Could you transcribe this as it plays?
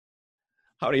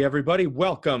Howdy, everybody.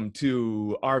 Welcome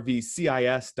to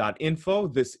rvcis.info.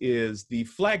 This is the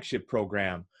flagship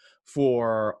program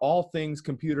for all things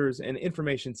computers and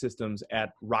information systems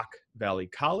at Rock Valley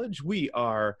College. We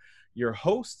are your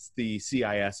hosts, the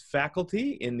CIS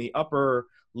faculty. In the upper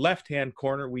left-hand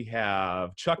corner, we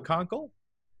have Chuck Conkle.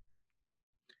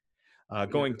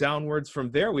 Going downwards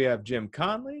from there, we have Jim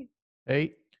Conley.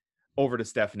 Hey. Over to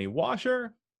Stephanie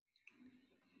Washer.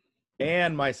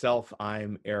 And myself,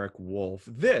 I'm Eric Wolf.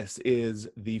 This is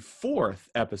the fourth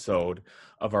episode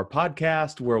of our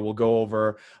podcast where we'll go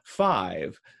over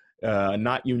 5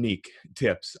 not unique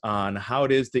tips on how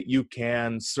it is that you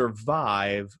can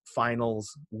survive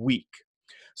finals week.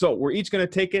 So we're each going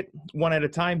to take it one at a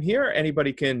time here.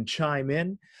 Anybody can chime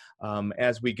in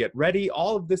as we get ready.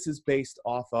 All of this is based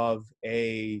off of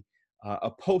a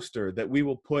poster that we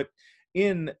will put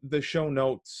in the show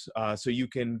notes, so you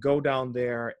can go down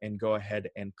there and go ahead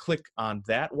and click on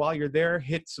that. While you're there,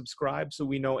 hit subscribe so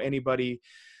we know anybody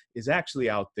is actually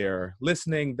out there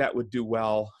listening. That would do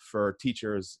well for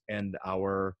teachers and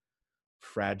our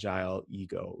fragile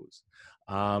egos.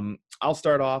 I'll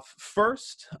start off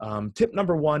first. Tip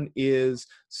number 1 is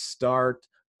start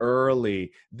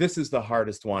early. This is the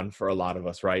hardest one for a lot of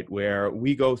us, right? Where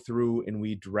we go through and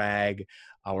we drag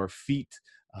our feet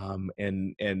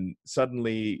and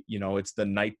suddenly, it's the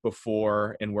night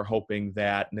before and we're hoping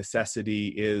that necessity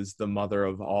is the mother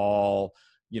of all,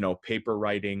 paper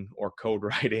writing or code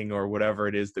writing or whatever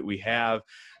it is that we have.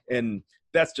 And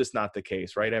that's just not the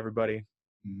case, right, everybody?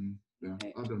 Mm-hmm. Yeah,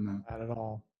 I've done that. Not at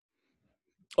all.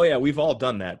 Oh yeah, we've all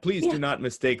done that. Please do not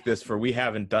mistake this for we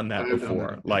haven't done that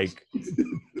before. Like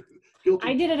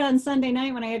I did it on Sunday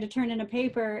night when I had to turn in a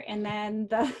paper, and then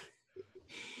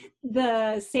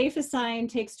the safe assign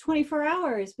takes 24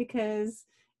 hours because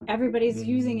everybody's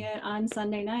using it on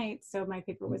Sunday night. So my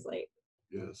paper was late.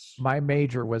 Yes. My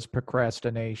major was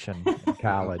procrastination in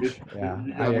college. Yeah,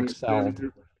 I excelled.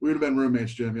 We would have been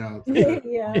roommates, Jim. Yeah.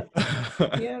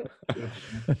 Yeah.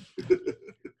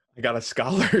 I got a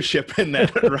scholarship in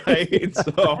that, right?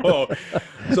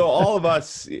 So all of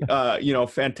us,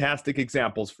 fantastic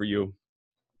examples for you.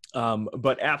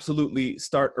 But absolutely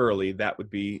start early. That would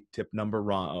be tip number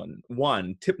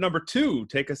 1. Tip number 2,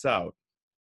 take us out.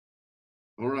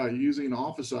 All right. Using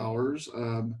office hours.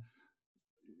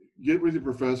 Get with your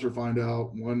professor, find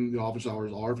out when the office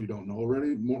hours are if you don't know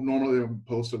already. Normally they're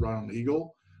posted right on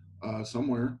Eagle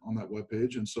somewhere on that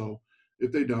webpage. And so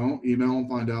if they don't, email and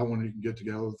find out when you can get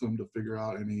together with them to figure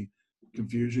out any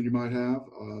confusion you might have.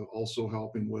 Also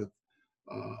helping with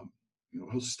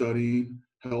studying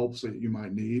helps that you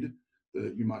might need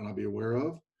that you might not be aware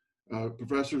of.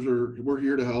 Professors we're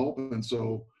here to help, and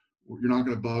so you're not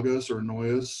going to bug us or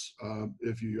annoy us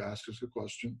if you ask us a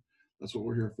question. That's what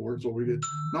we're here for. It's what we get,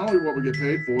 not only what we get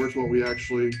paid for, it's what we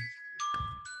actually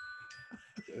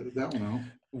edit that one out.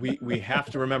 We have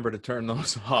to remember to turn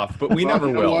those off, but we never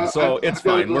will. So it's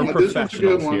fine. We're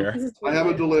professionals here. I have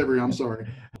a delivery. I'm sorry.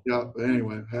 Yeah.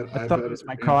 Anyway, I thought it was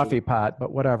my coffee pot,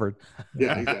 but whatever.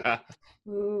 Yeah. Exactly.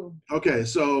 Okay.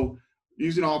 So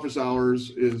using office hours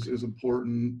is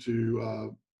important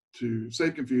to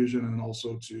save confusion and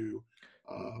also to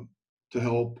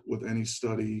help with any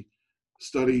study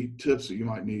tips that you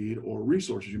might need or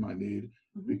resources you might need,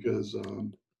 because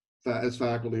as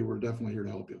faculty, we're definitely here to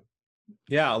help you.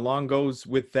 Yeah, along goes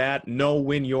with that, know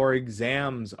when your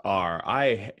exams are.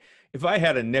 If I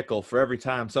had a nickel for every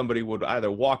time somebody would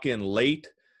either walk in late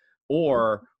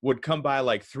or would come by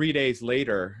like 3 days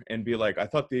later and be like, I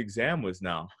thought the exam was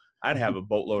now, I'd have a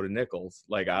boatload of nickels.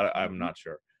 Like, I'm not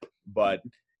sure. But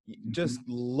just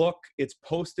look, it's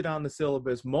posted on the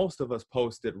syllabus. Most of us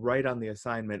post it right on the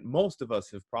assignment. Most of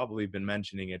us have probably been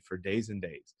mentioning it for days and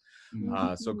days.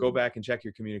 So go back and check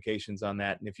your communications on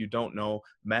that. And if you don't know,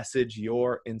 message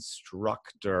your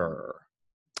instructor.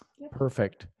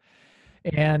 Perfect.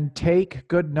 And take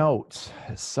good notes.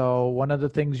 So one of the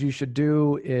things you should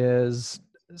do is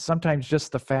sometimes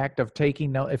just the fact of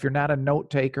taking note, if you're not a note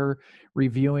taker,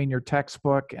 reviewing your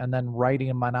textbook and then writing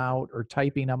them out or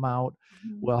typing them out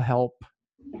will help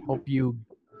you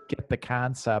get the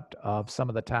concept of some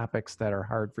of the topics that are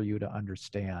hard for you to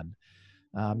understand.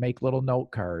 Make little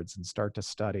note cards and start to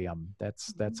study them.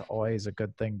 That's always a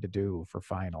good thing to do for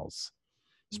finals,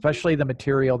 especially the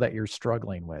material that you're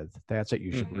struggling with. That's what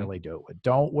you should really do it with.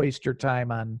 Don't waste your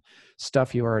time on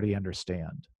stuff you already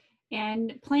understand.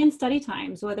 And plan study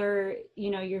times, whether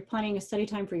you're planning a study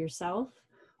time for yourself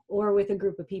or with a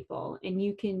group of people, and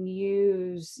you can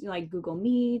use like Google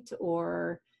Meet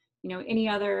or any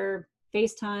other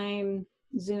FaceTime,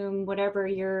 Zoom, whatever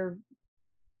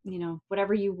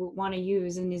whatever you want to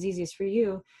use and is easiest for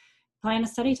you. Plan a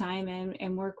study time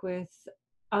and work with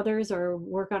others or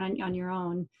work on your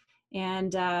own,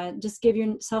 and just give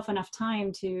yourself enough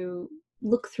time to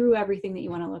look through everything that you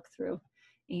want to look through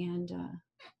and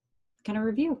kind of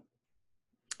review.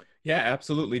 Yeah,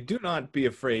 absolutely. Do not be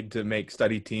afraid to make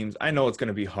study teams. I know it's going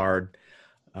to be hard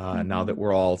now that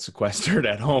we're all sequestered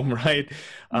at home, right?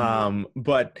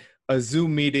 But a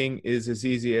Zoom meeting is as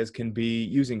easy as can be.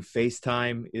 Using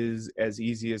FaceTime is as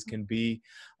easy as can be.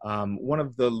 One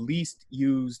of the least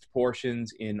used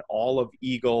portions in all of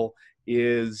Eagle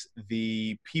is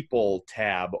the People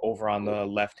tab over on the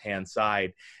left-hand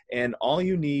side. And all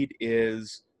you need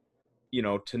is,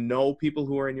 to know people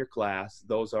who are in your class.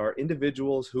 Those are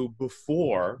individuals who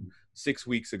before 6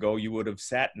 weeks ago you would have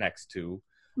sat next to.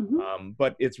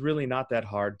 But it's really not that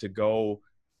hard to go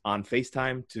on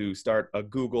FaceTime to start a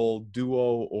Google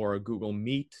Duo or a Google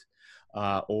Meet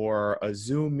or a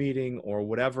Zoom meeting or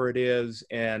whatever it is.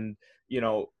 And,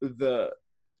 the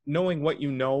knowing what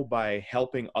you know by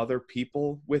helping other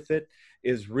people with it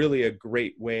is really a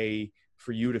great way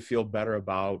for you to feel better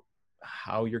about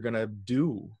how you're going to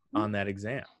do on that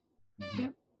exam.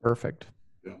 Perfect.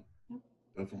 Yeah,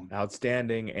 definitely.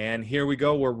 Outstanding. And here we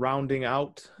go. We're rounding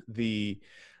out the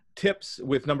tips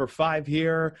with number 5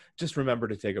 here. Just remember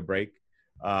to take a break.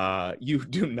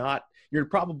 You're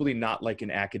probably not like an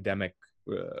academic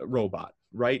robot,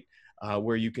 right?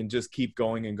 Where you can just keep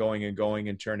going and going and going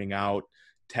and churning out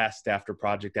test after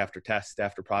project after test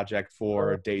after project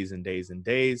for days and days and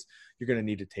days. You're going to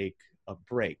need to take a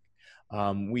break.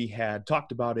 We had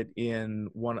talked about it in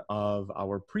one of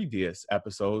our previous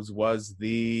episodes, was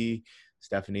the,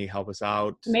 Stephanie, help us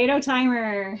out. Tomato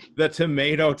timer. The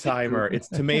tomato timer. It's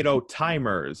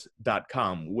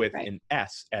tomatotimers.com with an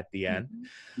S at the end.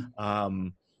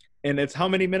 And it's how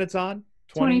many minutes on?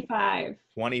 25.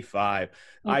 25.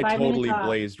 I totally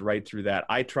blazed right through that.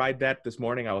 I tried that this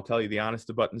morning. I will tell you the honest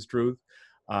to buttons truth.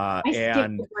 I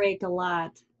skip the break a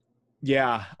lot.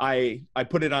 Yeah, I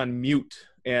put it on mute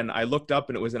and I looked up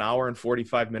and it was an hour and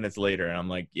 45 minutes later. And I'm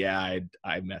like, yeah,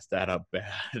 I messed that up bad.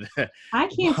 I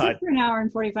can't sit for an hour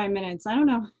and 45 minutes. I don't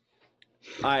know.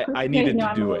 I needed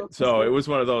to do it. So it was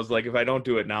one of those, like, if I don't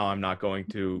do it now, I'm not going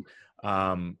to.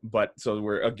 But so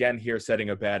we're again here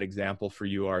setting a bad example for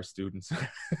you, our students.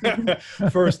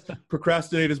 First,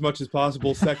 procrastinate as much as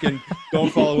possible. Second,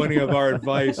 don't follow any of our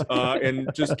advice, and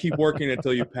just keep working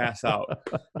until you pass out.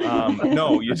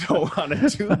 No, you don't want to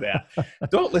do that.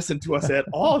 Don't listen to us at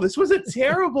all. This was a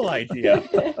terrible idea.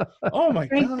 Oh my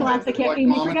God. Lots of caffeine.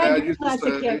 You forgot lots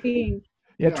of caffeine.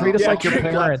 Yeah, treat us like your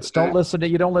parents.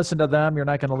 You don't listen to them. You're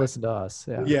not going to listen to us.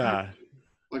 Yeah.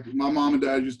 Like my mom and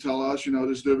dad used to tell us,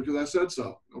 just do it because I said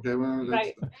so. Okay, well,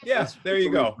 yes, there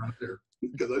you go. Right there.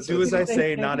 Do as I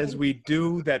say, not as we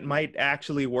do. That might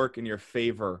actually work in your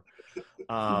favor.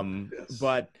 Yes.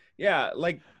 But yeah,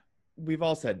 like we've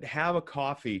all said, have a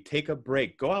coffee, take a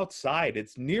break, go outside.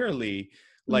 It's nearly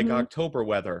like October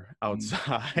weather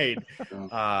outside.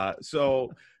 So,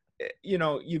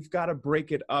 you've got to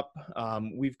break it up.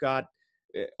 We've got,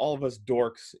 all of us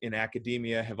dorks in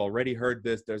academia have already heard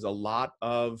this. There's a lot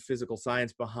of physical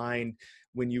science behind.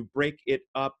 When you break it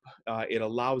up, it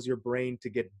allows your brain to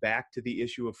get back to the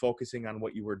issue of focusing on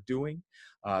what you were doing.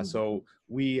 So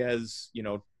we, as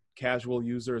casual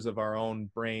users of our own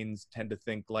brains, tend to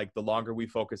think like the longer we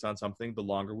focus on something, the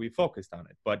longer we focused on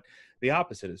it. But the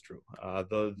opposite is true.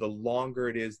 The longer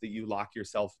it is that you lock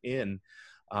yourself in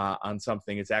on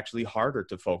something, it's actually harder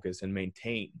to focus and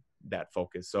maintain that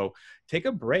focus. So take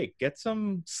a break, get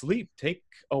some sleep, take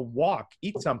a walk,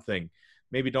 eat something.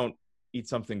 Maybe don't eat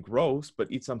something gross,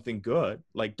 but eat something good.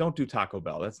 Like, don't do Taco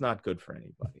Bell. That's not good for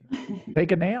anybody.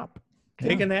 Take a nap.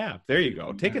 Take a nap. There you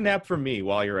go. Take a nap for me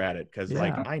while you're at it, because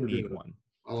I need one.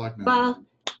 I like that. Well,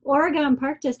 Oregon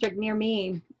Park District near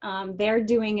me, they're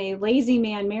doing a Lazy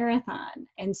Man Marathon.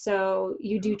 And so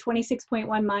you do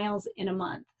 26.1 miles in a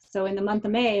month. So in the month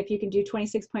of May, if you can do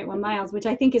 26.1 miles, which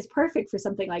I think is perfect for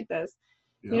something like this,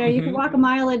 you can walk a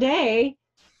mile a day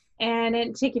and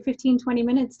it'd take you 15, 20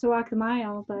 minutes to walk the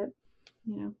mile, but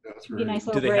That's be a nice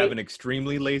little Do they break. have an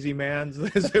extremely lazy man's?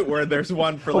 Is it where there's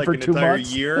one for like an entire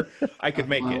year? I could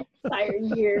make it. Entire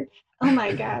year. Oh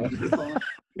my God.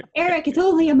 Eric, it's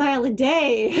only a mile a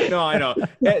day. No, I know.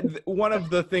 One of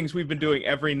the things we've been doing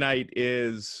every night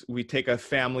is we take a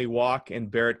family walk, and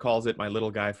Barrett calls it, my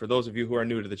little guy. For those of you who are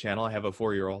new to the channel, I have a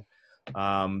 4-year-old.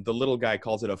 The little guy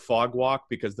calls it a fog walk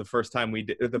because the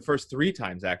first 3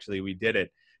 times actually we did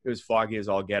it, it was foggy as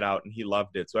all get out, and he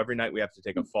loved it. So every night we have to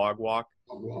take a fog walk,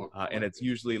 and it's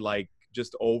usually like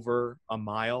just over a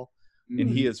mile. And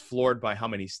he is floored by how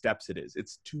many steps it is.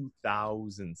 It's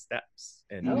 2,000 steps,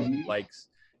 and he likes,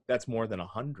 that's more than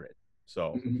 100.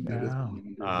 So, That is Yeah. one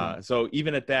improvement. so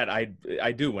even at that,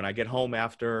 I do, when I get home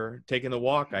after taking the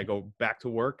walk, I go back to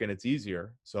work and it's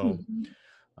easier. So, Mhm.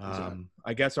 Exactly.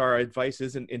 I guess our advice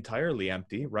isn't entirely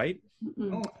empty, right?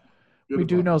 Mm-mm. Oh, good We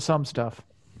do advice. know some stuff.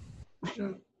 Yeah. We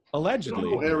don't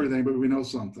Allegedly. know everything, but we know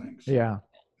some things. Yeah.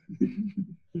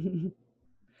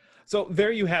 So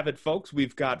there you have it, folks.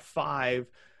 We've got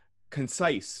 5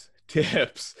 concise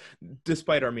tips,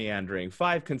 despite our meandering,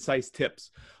 5 concise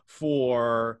tips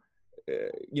for,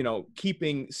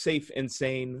 keeping safe and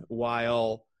sane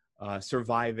while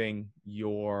surviving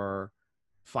your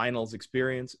finals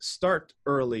experience. Start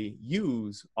early,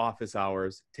 use office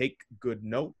hours, take good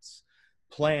notes,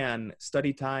 plan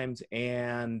study times,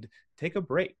 and take a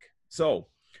break. So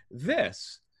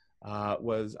this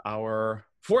was our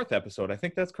 4th episode. I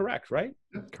think that's correct, right?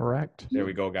 Correct. There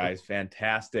we go, guys.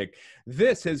 Fantastic.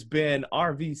 This has been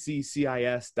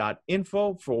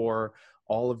rvccis.info for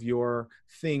all of your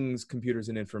things, computers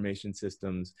and information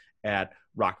systems at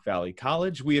Rock Valley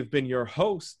College. We have been your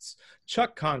hosts,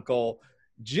 Chuck Conkle,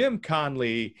 Jim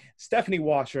Conley, Stephanie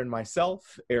Washer, and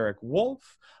myself, Eric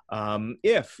Wolf.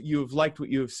 If you've liked what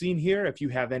you have seen here, if you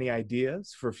have any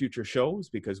ideas for future shows,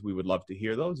 because we would love to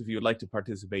hear those, if you would like to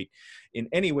participate in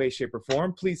any way, shape, or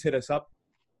form, please hit us up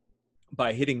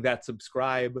by hitting that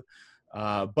subscribe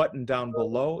button down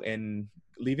below and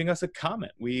leaving us a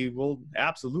comment. We will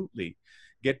absolutely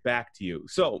get back to you.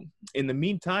 So in the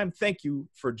meantime, thank you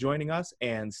for joining us,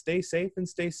 and stay safe and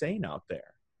stay sane out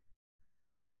there.